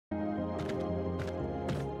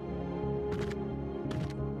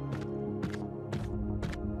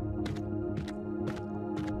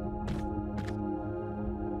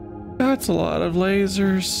That's a lot of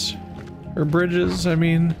lasers. Or bridges, I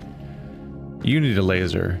mean. You need a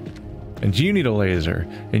laser. And you need a laser.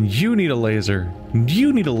 And you need a laser. And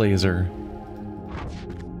you need a laser.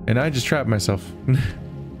 And I just trapped myself.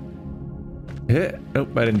 Nope,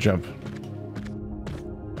 I didn't jump.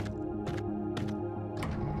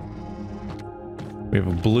 We have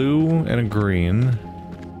a blue and a green.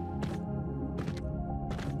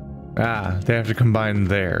 Ah, they have to combine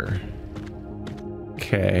there.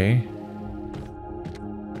 Okay.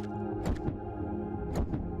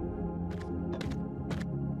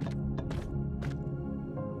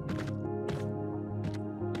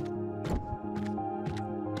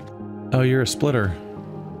 Oh, you're a splitter.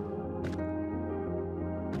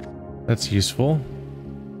 That's useful.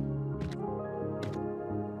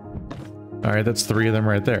 Alright, that's 3 of them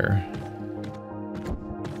right there.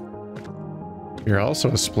 You're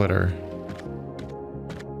also a splitter.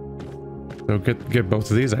 So get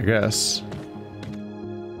both of these, I guess.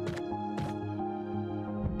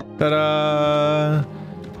 Ta-da!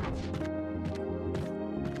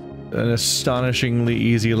 An astonishingly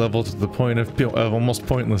easy level to the point of almost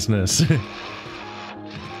pointlessness.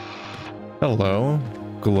 Hello,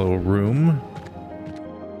 glow room.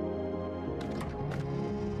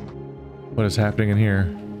 What is happening in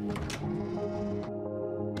here?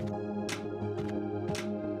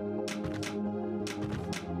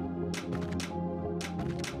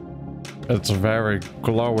 It's very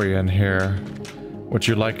glowy in here. Would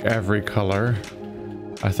you like every color?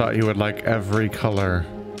 I thought you would like every color.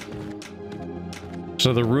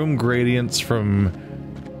 So the room gradients from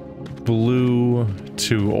blue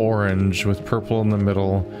to orange with purple in the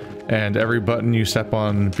middle, and every button you step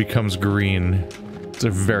on becomes green. It's a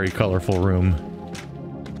very colorful room.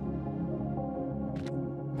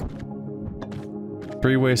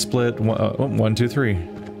 3-way split, 1, 2, 3.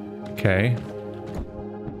 Okay.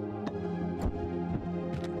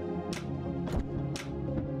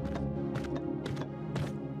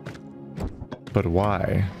 But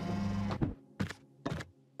why?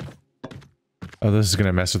 Oh, this is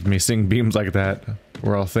gonna mess with me, seeing beams like that,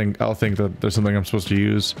 where I'll think that there's something I'm supposed to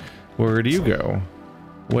use. Where do you go?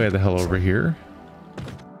 Way the hell over here.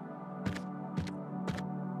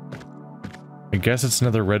 I guess it's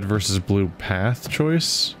another red versus blue path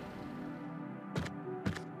choice.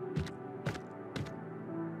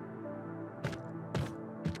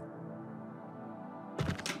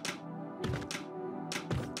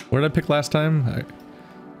 What did I pick last time?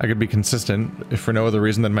 I could be consistent, if for no other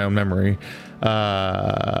reason than my own memory.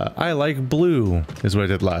 I like blue, is what I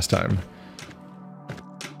did last time.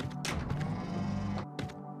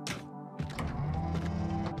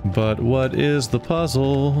 But what is the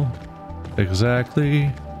puzzle?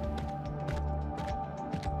 Exactly.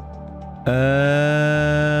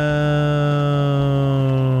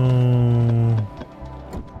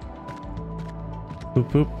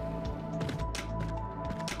 Boop boop.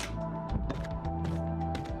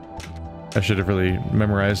 I should have really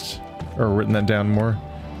memorized or written that down more.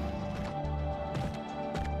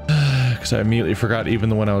 Because I immediately forgot even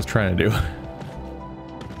the one I was trying to do.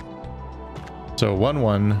 So 1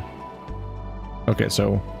 1. Okay,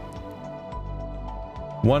 so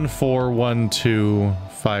 1 4 1 2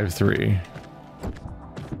 5 3.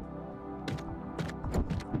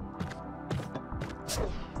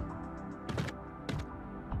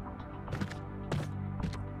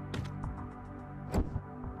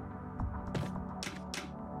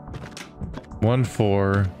 One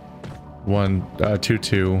 4 1 2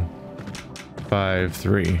 2 5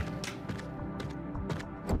 3.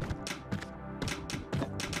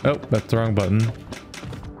 Oh, that's the wrong button.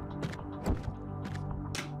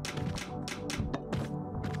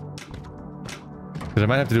 Because I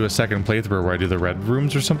might have to do a second playthrough where I do the red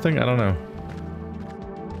rooms or something. I don't know.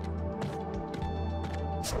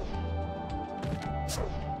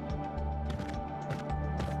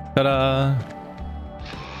 Ta-da!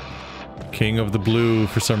 King of the blue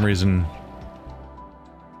for some reason.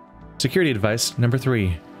 Security advice number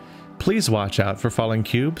 3. Please watch out for falling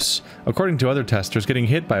cubes. According to other testers, getting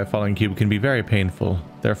hit by a falling cube can be very painful.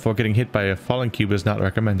 Therefore, getting hit by a falling cube is not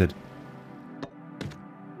recommended.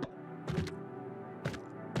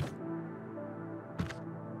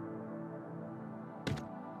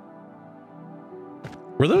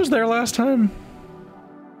 Were those there last time?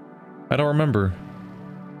 I don't remember.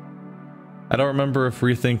 I don't remember if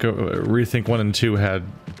ReThink 1 and 2 had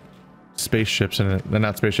spaceships in it.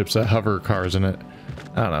 Not spaceships, hover cars in it.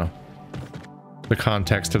 I don't know. The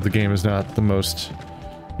context of the game is not the most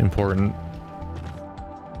important.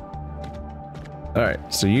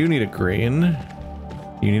 Alright, so you need a green.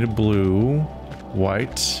 You need a blue,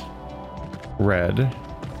 white, red.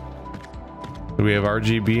 So we have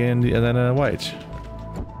RGB and then a white.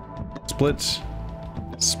 Split,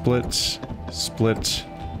 split, split,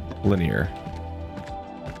 linear.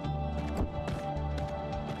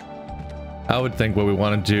 I would think what we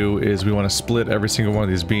want to do is we want to split every single one of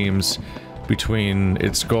these beams between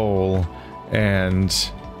its goal and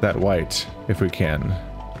that white, if we can.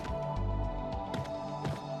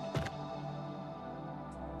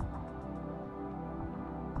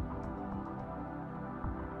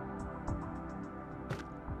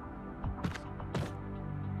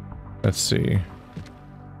 Let's see.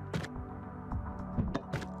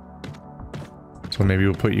 So maybe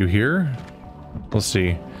we'll put you here. We'll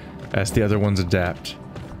see as the other ones adapt.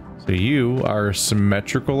 So you are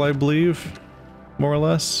symmetrical, I believe, more or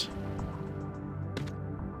less.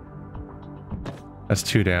 That's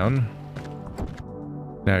 2 down.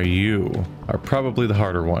 Now you are probably the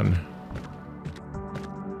harder one.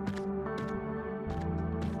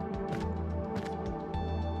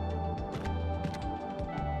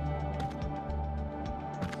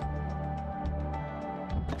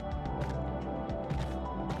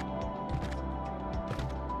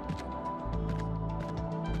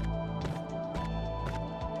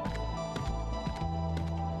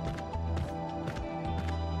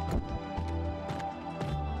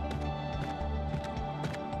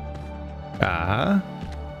 Ah.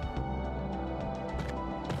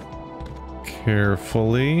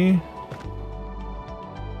 Carefully.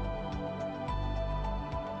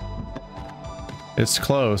 It's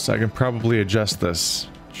close. I can probably adjust this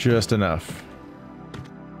just enough.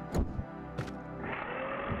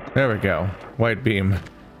 There we go. White beam.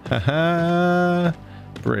 Haha.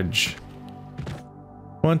 Bridge.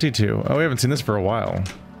 22. Oh, we haven't seen this for a while.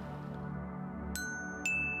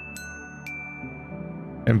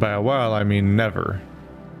 And by a while, I mean never.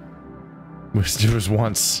 It was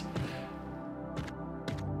once.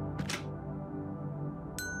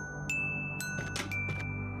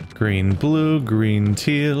 Green, blue, green,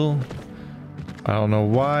 teal. I don't know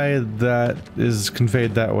why that is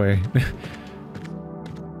conveyed that way.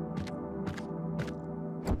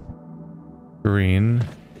 Green.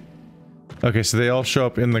 Okay, so they all show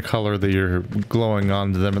up in the color that you're glowing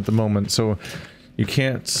onto them at the moment, so you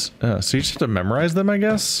can't... so you just have to memorize them, I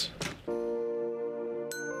guess?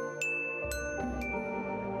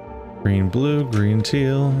 Green, blue, green,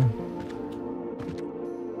 teal.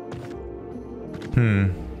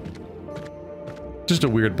 Just a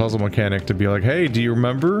weird puzzle mechanic to be like, hey, do you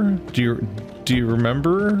remember? Do you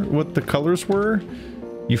remember what the colors were?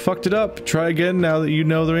 You fucked it up. Try again now that you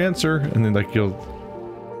know the answer. And then like you'll...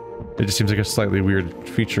 It just seems like a slightly weird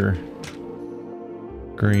feature.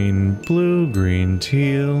 Green, blue, green,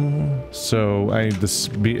 teal. So I need this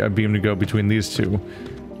a beam to go between these two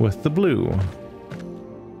with the blue.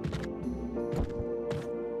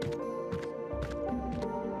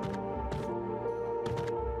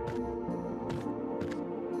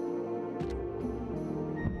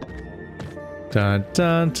 Dun,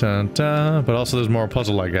 dun, dun, dun. But also there's more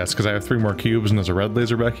puzzle, I guess, because I have 3 more cubes and there's a red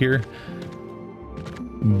laser back here.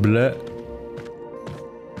 Bleh.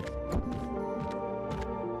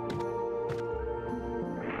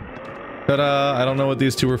 Ta-da! I don't know what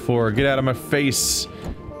these 2 are for. Get out of my face!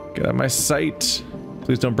 Get out of my sight!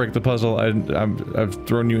 Please don't break the puzzle. I've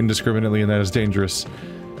thrown you indiscriminately and that is dangerous.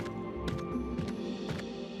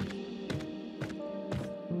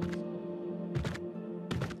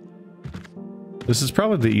 This is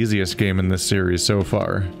probably the easiest game in this series so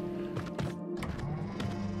far.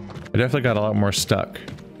 I definitely got a lot more stuck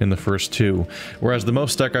in the first 2, whereas the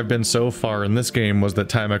most stuck I've been so far in this game was that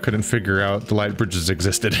time I couldn't figure out the light bridges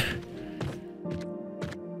existed.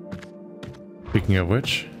 Speaking of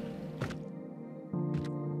which...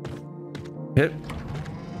 Hit.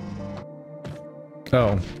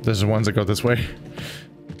 Oh, there's the ones that go this way.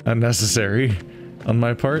 Unnecessary on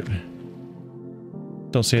my part.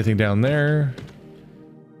 Don't see anything down there.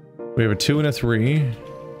 We have a 2 and a 3.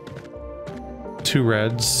 2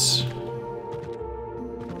 reds.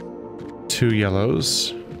 2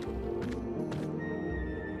 yellows.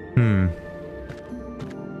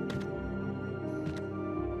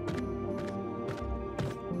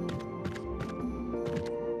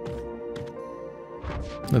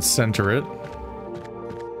 Let's center it.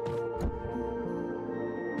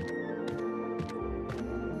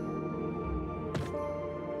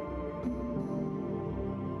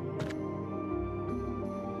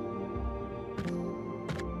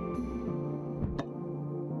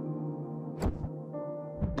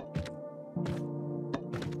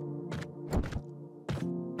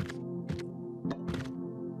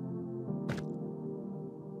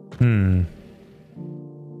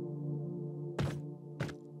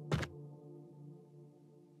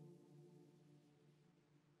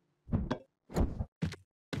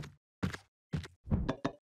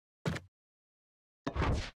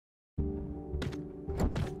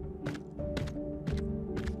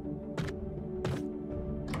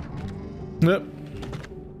 Yep.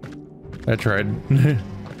 I tried.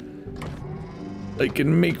 I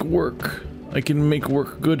can make work. I can make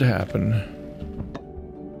work good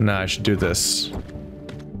happen. Nah, I should do this.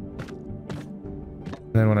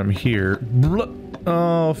 Then when I'm here...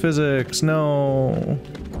 Oh, physics, no.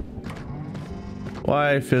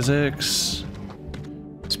 Why physics?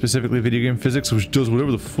 Specifically video game physics, which does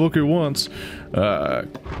whatever the fuck it wants.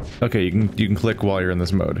 Okay, you can click while you're in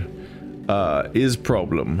this mode. Is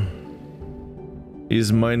problem.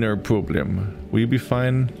 Is minor problem. Will you be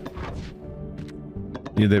fine?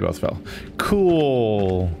 Yeah, they both fell.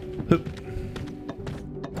 Cool. Hup.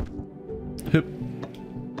 Hup.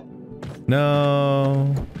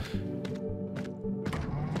 No.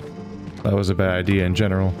 That was a bad idea in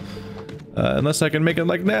general. Unless I can make it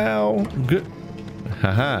like now. Good.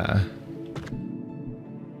 Haha.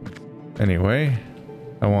 Anyway,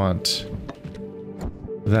 I want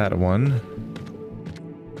that one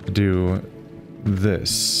to do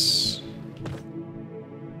this.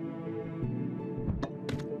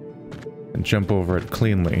 And jump over it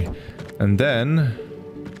cleanly. And then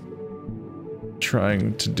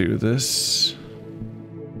trying to do this.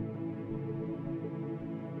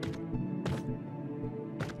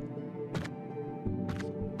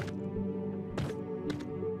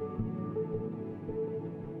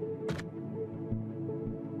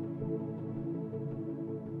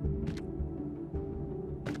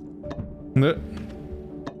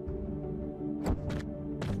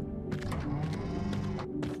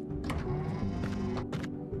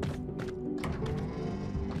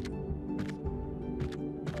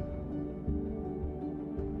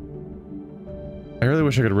 I really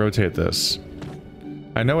wish I could rotate this.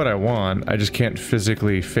 I know what I want, I just can't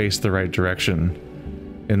physically face the right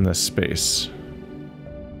direction in this space.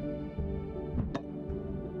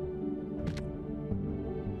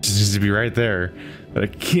 It just needs to be right there, but I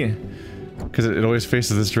can't, because it always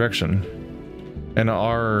faces this direction. And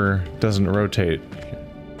R doesn't rotate.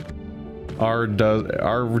 R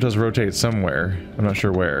does rotate somewhere. I'm not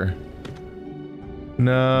sure where.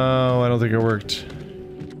 No, I don't think it worked.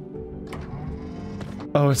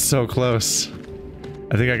 Oh, it's so close.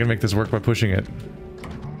 I think I can make this work by pushing it.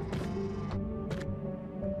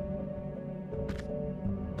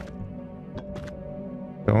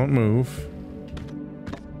 Don't move.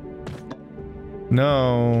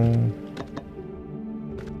 No.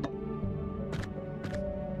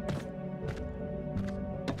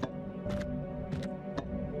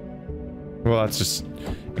 Well, that's just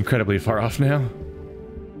incredibly far off now.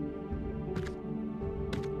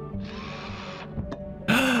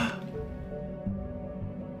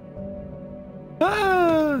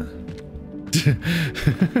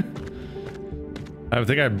 I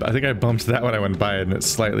think I bumped that when I went by it and it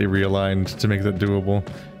slightly realigned to make that doable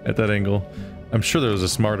at that angle. I'm sure there was a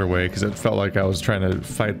smarter way because it felt like I was trying to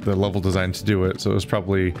fight the level design to do it, so it was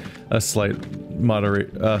probably a slight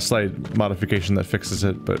modification that fixes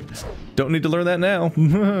it, but don't need to learn that now.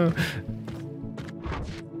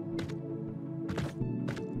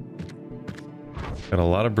 Got a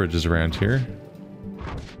lot of bridges around here.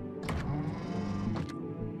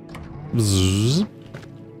 Bzzz.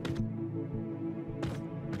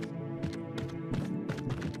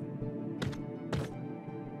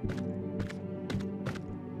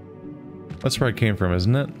 That's where I came from,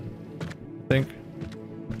 isn't it? I think.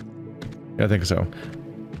 Yeah, I think so.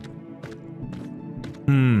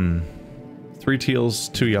 3 teals,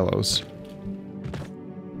 2 yellows.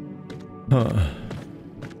 Huh.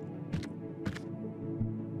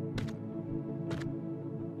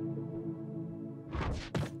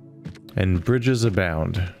 And bridges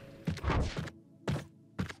abound.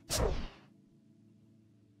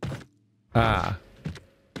 Ah.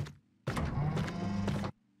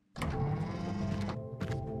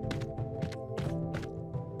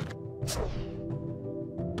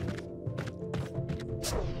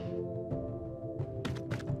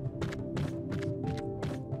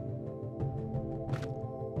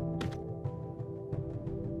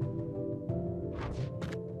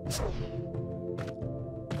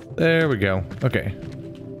 There we go. Okay.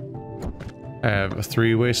 I have a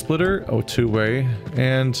 3-way splitter, a 2-way,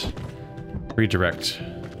 and redirect.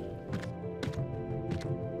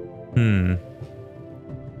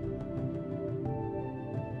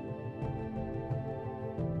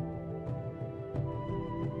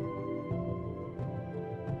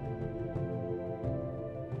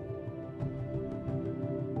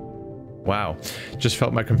 Wow. Just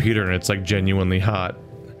felt my computer and it's like genuinely hot.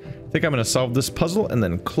 I think I'm gonna solve this puzzle and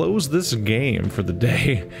then close this game for the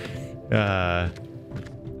day.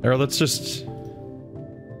 Or let's just...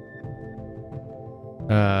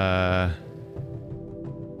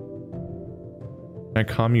 Can I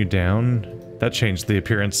calm you down? That changed the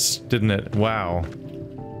appearance, didn't it? Wow.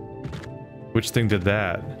 Which thing did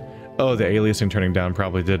that? Oh, the aliasing turning down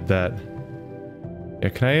probably did that. Yeah,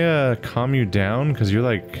 can I calm you down? Because you're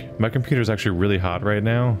like... My computer's actually really hot right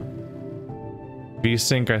now.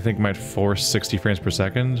 VSync I think might force 60 frames per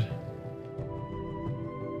second.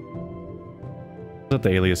 Let the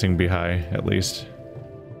aliasing be high, at least.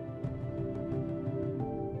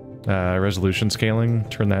 Resolution scaling,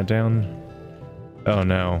 turn that down. Oh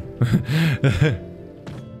no.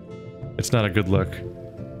 It's not a good look.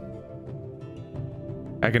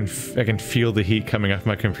 I can feel the heat coming off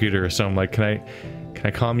my computer, so I'm like, can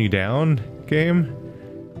I calm you down, game?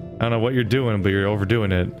 I don't know what you're doing, but you're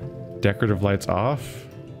overdoing it. Decorative lights off?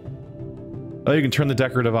 Oh, you can turn the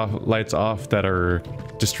decorative lights off that are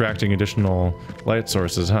distracting additional light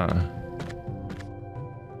sources, huh?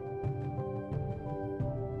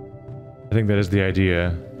 I think that is the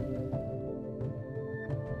idea.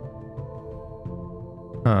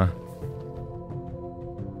 Huh.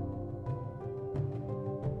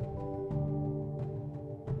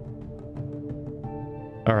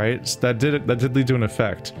 Alright, so that did lead to an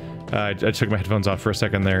effect. I took my headphones off for a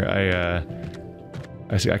second there.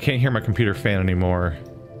 I can't hear my computer fan anymore.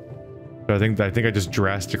 So I think I just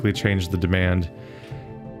drastically changed the demand.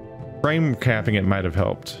 Frame capping it might have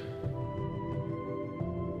helped.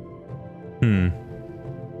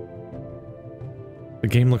 The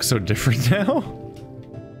game looks so different now.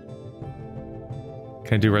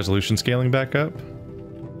 Can I do resolution scaling back up?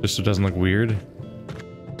 Just so it doesn't look weird.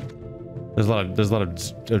 There's a lot of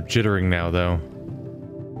jittering now, though.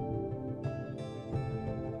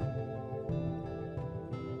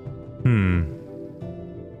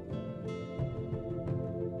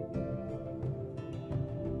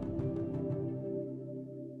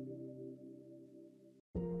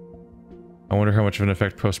 I wonder how much of an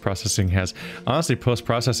effect post-processing has. Honestly,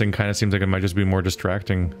 post-processing kind of seems like it might just be more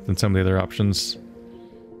distracting than some of the other options.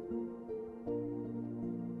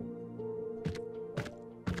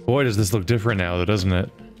 Boy, does this look different now, though, doesn't it?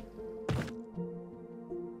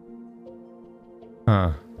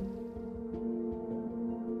 Huh.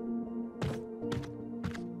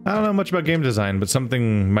 I don't know much about game design, but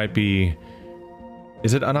something might be...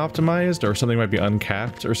 Is it unoptimized, or something might be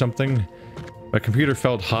uncapped, or something? My computer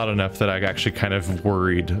felt hot enough that I actually kind of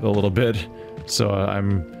worried a little bit, so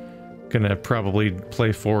I'm gonna probably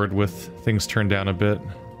play forward with things turned down a bit.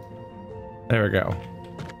 There we go.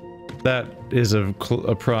 That is an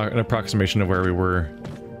approximation of where we were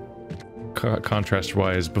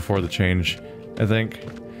contrast-wise before the change, I think.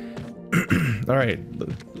 Alright,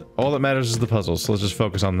 all that matters is the puzzle, so let's just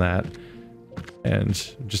focus on that. And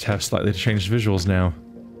just have slightly changed visuals now.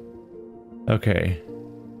 Okay.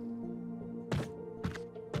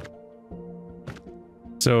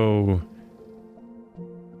 So...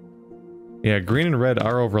 yeah, green and red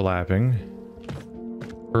are overlapping.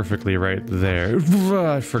 Perfectly right there.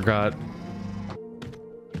 I forgot.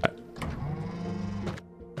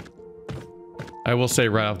 I will say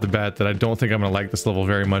right off the bat that I don't think I'm gonna like this level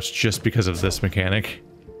very much just because of this mechanic.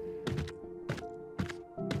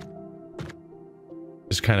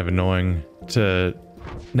 It's kind of annoying to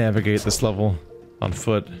navigate this level on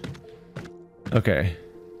foot. Okay.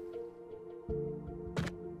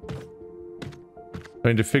 I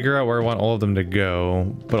need to figure out where I want all of them to go,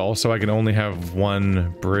 but also I can only have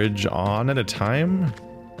one bridge on at a time?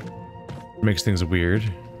 Makes things weird.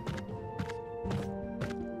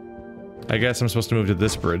 I guess I'm supposed to move to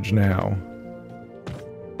this bridge now.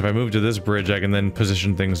 If I move to this bridge, I can then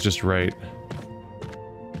position things just right.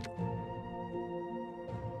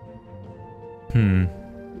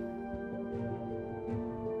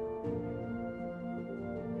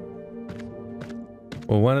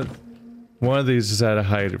 Well, one of these is at a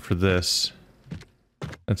height for this.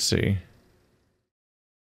 Let's see.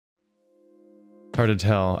 Hard to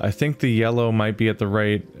tell. I think the yellow might be at the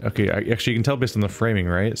right... Okay, actually you can tell based on the framing,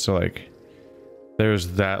 right? So like, there's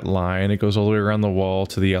that line. It goes all the way around the wall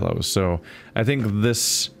to the yellows. So I think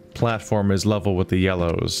this platform is level with the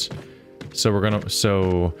yellows. So we're gonna...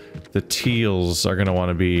 So the teals are gonna want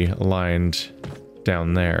to be aligned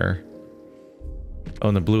down there. Oh,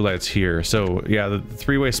 and the blue light's here. So, yeah, the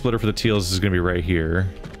three-way splitter for the teals is gonna be right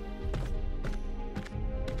here.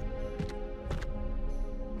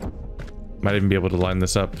 Might even be able to line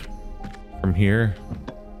this up from here.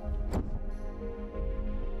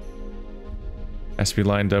 Has to be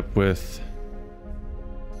lined up with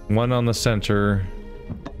one on the center,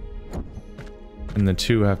 and the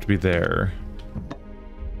two have to be there.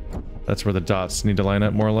 That's where the dots need to line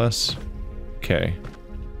up, more or less. Okay.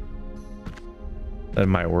 That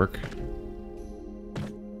might work.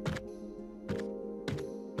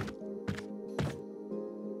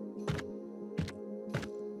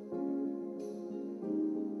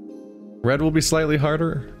 Red will be slightly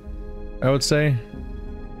harder, I would say.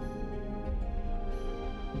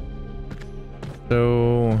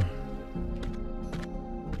 So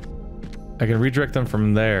I can redirect them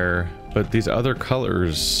from there, but these other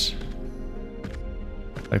colors,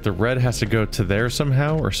 like the red has to go to there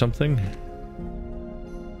somehow or something.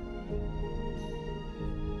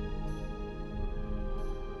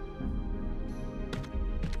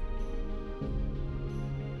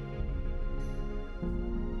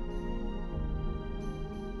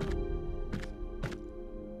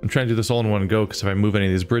 I'm trying to do this all in one go because if I move any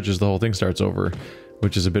of these bridges, the whole thing starts over,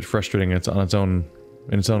 which is a bit frustrating. It's on its own,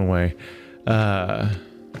 in its own way.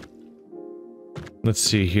 Let's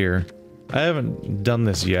see here. I haven't done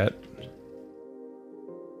this yet.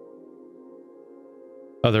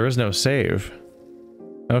 Oh, there is no save.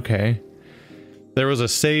 Okay. There was a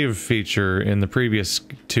save feature in the previous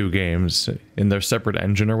 2 games in their separate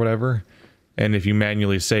engine or whatever. And if you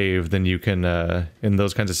manually save, then you can, in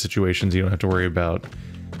those kinds of situations, you don't have to worry about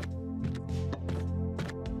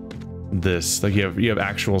this. Like you have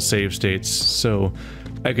actual save states, so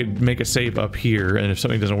I could make a save up here, and if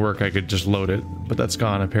something doesn't work, I could just load it, but that's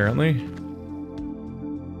gone apparently.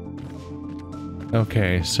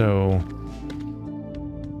 Okay, so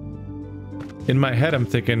in my head I'm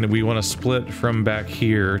thinking we want to split from back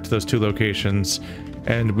here to those 2 locations,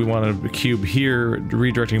 and we want a cube here,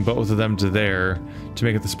 redirecting both of them to there to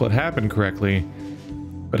make the split happen correctly.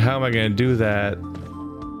 But how am I going to do that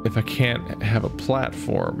if I can't have a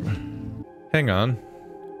platform? Hang on.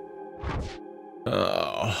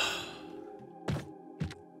 Oh.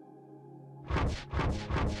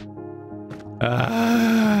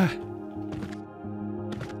 Ah.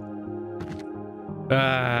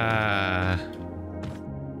 Ah.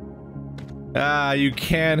 Ah, you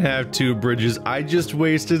can have 2 bridges. I just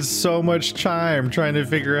wasted so much time trying to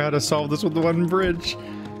figure out how to solve this with 1 bridge.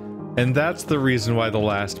 And that's the reason why the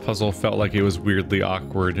last puzzle felt like it was weirdly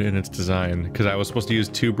awkward in its design, because I was supposed to use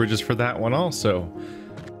 2 bridges for that one also.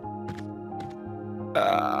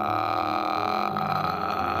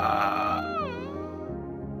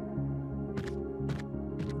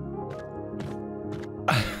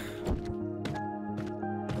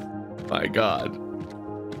 My God.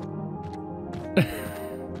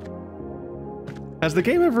 Has the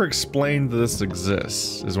game ever explained that this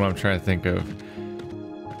exists, is what I'm trying to think of.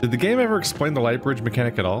 Did the game ever explain the light bridge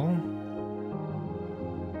mechanic at all?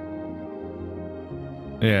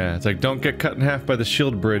 Yeah, it's like, don't get cut in half by the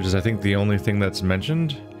shield bridge is I think the only thing that's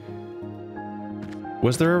mentioned.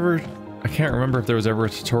 Was there ever... I can't remember if there was ever a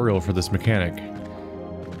tutorial for this mechanic.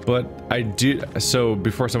 But I do... So,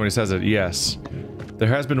 before somebody says it, yes. There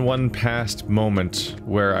has been one past moment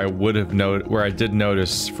where I would have where I did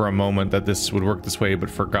notice for a moment that this would work this way, but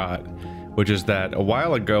forgot. Which is that a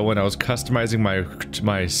while ago when I was customizing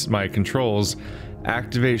my controls,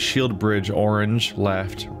 activate shield bridge orange,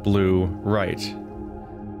 left, blue, right.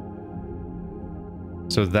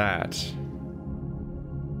 So that.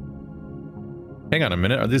 Hang on a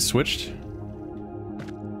minute, are these switched?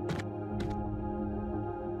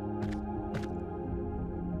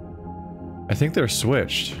 I think they're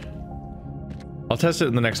switched. I'll test it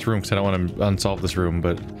in the next room because I don't want to unsolve this room,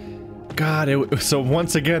 but... God, so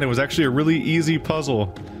once again, it was actually a really easy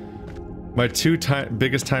puzzle. My 2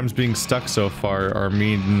 biggest times being stuck so far are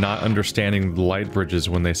me not understanding the light bridges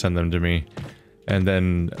when they send them to me. And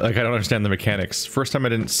then, like, I don't understand the mechanics. First time I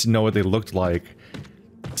didn't know what they looked like.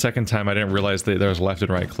 Second time I didn't realize that there was left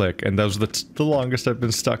and right click. And those are the longest I've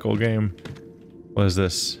been stuck all game. What is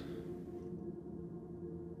this?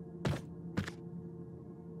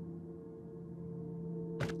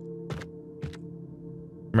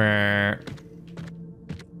 Meh.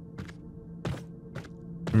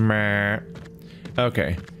 Meh.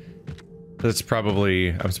 Okay. That's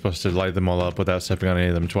probably... I'm supposed to light them all up without stepping on any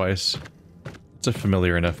of them twice. It's a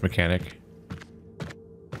familiar enough mechanic.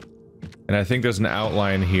 And I think there's an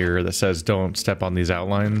outline here that says don't step on these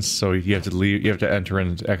outlines, so you have to leave, you have to enter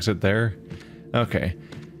and exit there. Okay.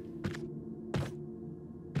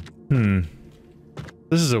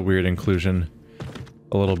 This is a weird inclusion.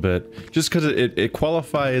 A little bit. Just because it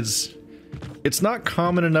qualifies... It's not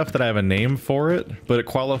common enough that I have a name for it, but it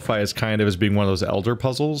qualifies kind of as being one of those elder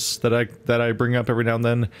puzzles that I bring up every now and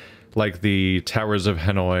then. Like the Towers of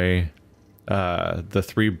Hanoi, the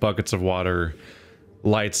 3 buckets of water,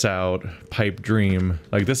 Lights Out, Pipe Dream.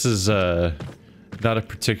 Like, this is not a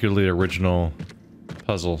particularly original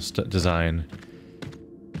puzzle design.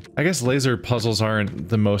 I guess laser puzzles aren't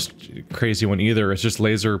the most crazy one either. It's just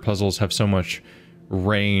laser puzzles have so much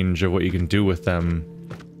range of what you can do with them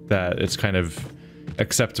that it's kind of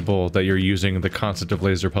acceptable that you're using the concept of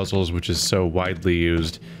laser puzzles, which is so widely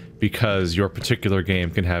used, because your particular game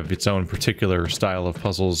can have its own particular style of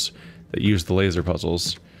puzzles that use the laser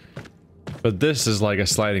puzzles. But this is like a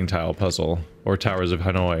sliding tile puzzle, or Towers of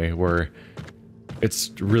Hanoi, where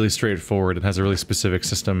it's really straightforward and has a really specific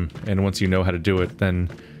system, and once you know how to do it, then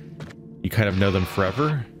you kind of know them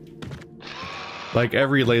forever. Like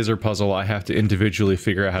every laser puzzle I have to individually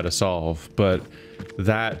figure out how to solve, but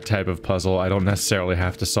that type of puzzle I don't necessarily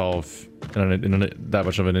have to solve on that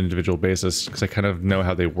much of an individual basis, because I kind of know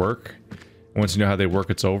how they work. And once you know how they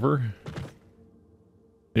work, it's over.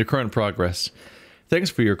 Your current progress. Thanks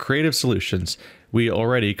for your creative solutions. We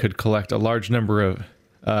already could collect a large number of...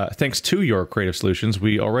 thanks to your creative solutions,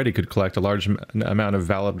 we already could collect a large amount of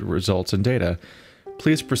valid results and data.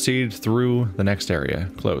 Please proceed through the next area.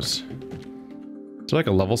 Close. Is there like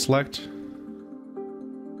a level select?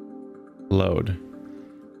 Load.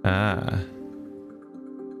 Ah.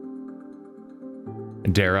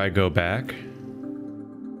 Dare I go back?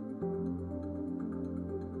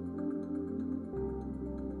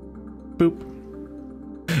 Boop.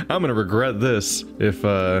 I'm gonna regret this if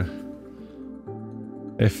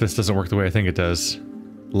this doesn't work the way I think it does.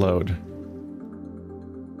 Load.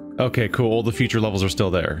 Okay, cool. All the future levels are still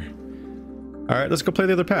there. Alright, let's go play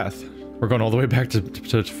the other path. We're going all the way back to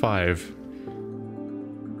 5.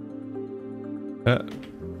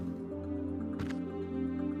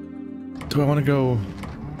 Do I want to go...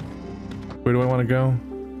 Where do I want to go?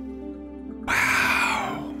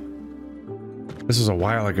 Wow. This was a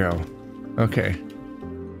while ago. Okay.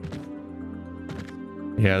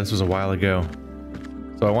 Yeah, this was a while ago.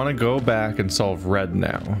 So I want to go back and solve red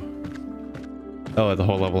now. Oh, the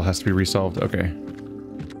whole level has to be resolved. Okay.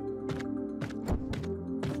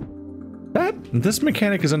 This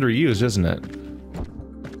mechanic is underused, isn't it?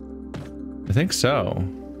 I think so.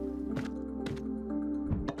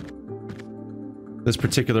 This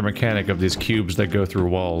particular mechanic of these cubes that go through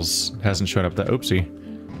walls hasn't shown up that... Oopsie.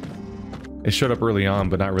 It showed up early on,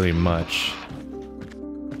 but not really much.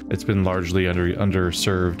 It's been largely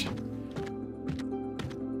underserved.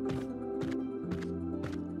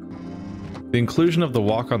 The inclusion of the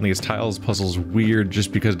walk on these tiles puzzle's weird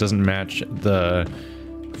just because it doesn't match the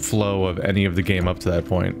flow of any of the game up to that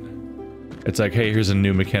point. It's like, hey, here's a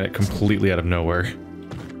new mechanic completely out of nowhere.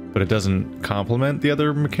 But it doesn't complement the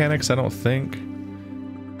other mechanics, I don't think.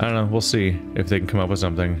 I don't know, we'll see if they can come up with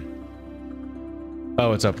something.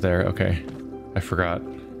 Oh, it's up there, okay. I forgot.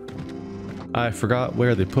 I forgot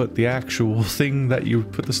where they put the actual thing that you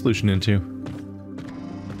put the solution into.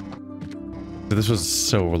 This was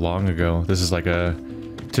so long ago. This is like a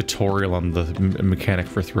tutorial on the mechanic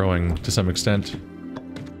for throwing to some extent.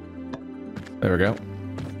 There we go.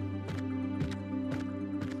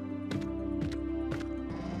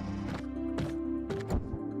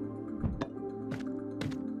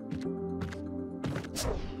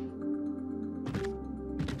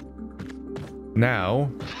 Now,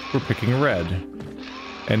 we're picking red.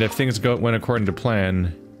 And if things went according to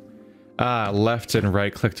plan... Ah, left and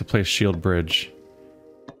right click to place shield bridge.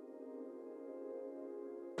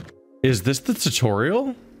 Is this the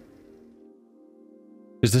tutorial?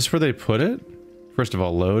 Is this where they put it? First of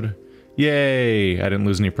all, load. Yay! I didn't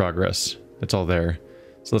lose any progress. It's all there.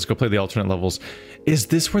 So let's go play the alternate levels. Is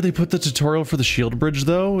this where they put the tutorial for the shield bridge,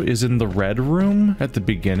 though? Is in the red room at the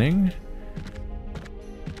beginning?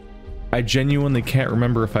 I genuinely can't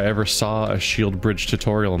remember if I ever saw a shield bridge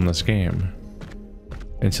tutorial in this game.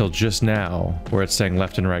 Until just now, where it's saying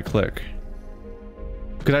left and right click.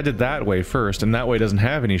 Because I did that way first, and that way doesn't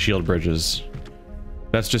have any shield bridges.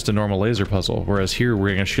 That's just a normal laser puzzle, whereas here we're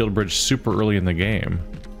getting a shield bridge super early in the game,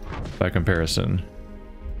 by comparison.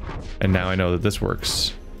 And now I know that this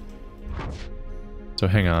works. So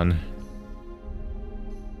hang on.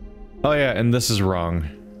 Oh yeah, and this is wrong.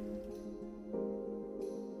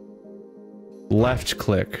 Left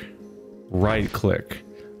click, right click.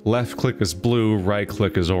 Left click is blue, right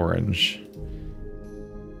click is orange.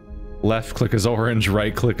 Left click is orange,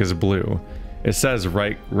 right click is blue. It says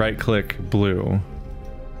right click, blue.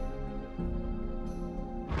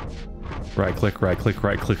 Right click, right click,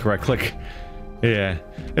 right click, right click. Yeah,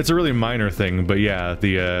 it's a really minor thing, but yeah,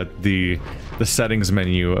 the settings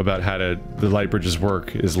menu about how the light bridges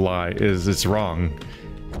work is it's wrong.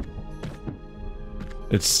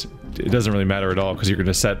 It doesn't really matter at all because you're going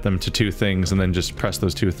to set them to 2 things and then just press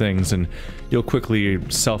those 2 things, and you'll quickly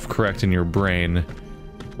self-correct in your brain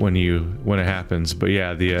when it happens. But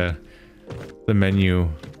yeah, the menu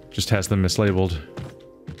just has them mislabeled.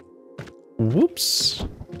 Whoops.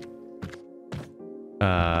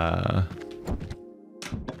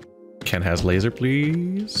 Ken has laser,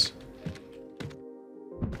 please.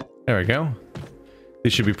 There we go.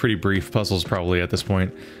 These should be pretty brief puzzles probably at this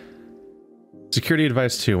point. Security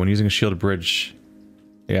advice too, when using a shielded bridge.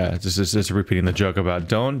 Yeah, it's just repeating the joke about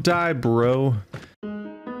don't die, bro.